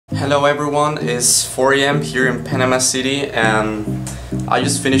Hello everyone, it's 4 AM here in Panama City and I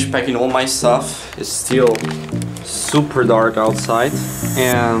just finished packing all my stuff. It's still super dark outside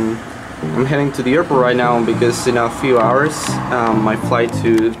and I'm heading to the airport right now because in a few hours my flight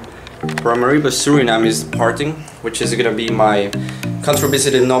to Paramaribo, Suriname is departing, which is gonna be my country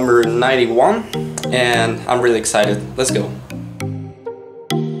visited number 91 and I'm really excited. Let's go.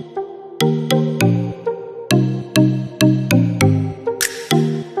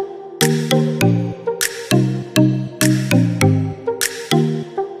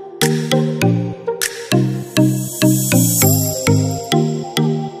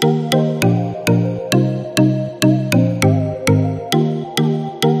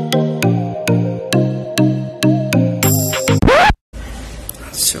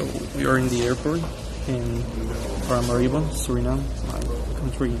 So we are in the airport in Paramaribo, Suriname, my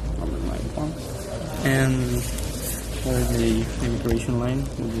country number 91, and we're in the immigration line.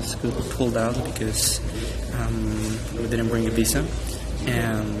 We just got pulled out because we didn't bring a visa,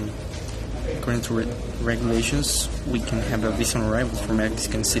 and according to regulations we can have a visa on arrival for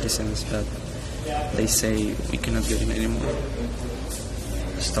Mexican citizens, but they say we cannot get it anymore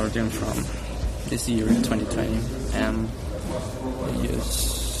starting from this year 2020, and they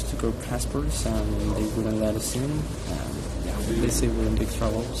took our passports and they wouldn't let us in, and yeah, they say we're in big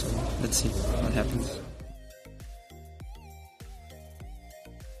trouble, so let's see what happens.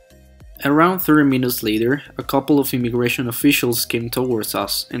 Around 30 minutes later, a couple of immigration officials came towards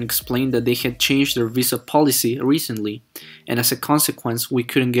us and explained that they had changed their visa policy recently, and as a consequence we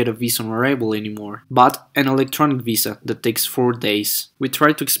couldn't get a visa on arrival anymore, but an electronic visa that takes 4 days. We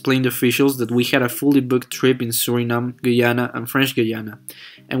tried to explain to officials that we had a fully booked trip in Suriname, Guyana and French Guyana,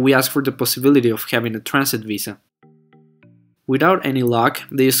 and we asked for the possibility of having a transit visa. Without any luck,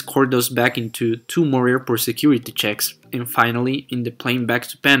 they escorted us back into 2 more airport security checks, and finally in the plane back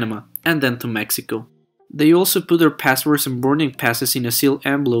to Panama, and then to Mexico. They also put our passports and boarding passes in a sealed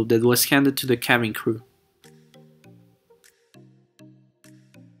envelope that was handed to the cabin crew.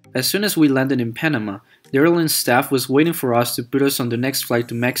 As soon as we landed in Panama, the airline staff was waiting for us to put us on the next flight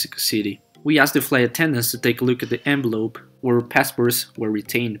to Mexico City. We asked the flight attendants to take a look at the envelope where our passports were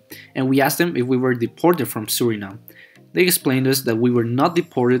retained, and we asked them if we were deported from Suriname. They explained us that we were not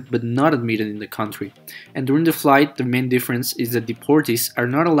deported but not admitted in the country, and during the flight the main difference is that deportees are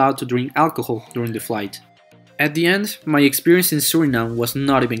not allowed to drink alcohol during the flight. At the end, my experience in Suriname was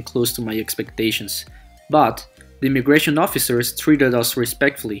not even close to my expectations, but the immigration officers treated us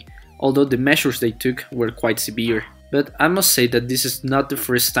respectfully, although the measures they took were quite severe. But I must say that this is not the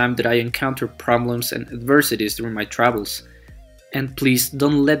first time that I encountered problems and adversities during my travels. And please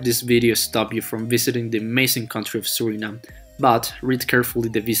don't let this video stop you from visiting the amazing country of Suriname, but read carefully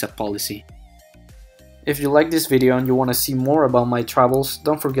the visa policy. If you like this video and you want to see more about my travels,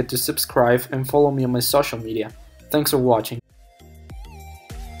 don't forget to subscribe and follow me on my social media. Thanks for watching.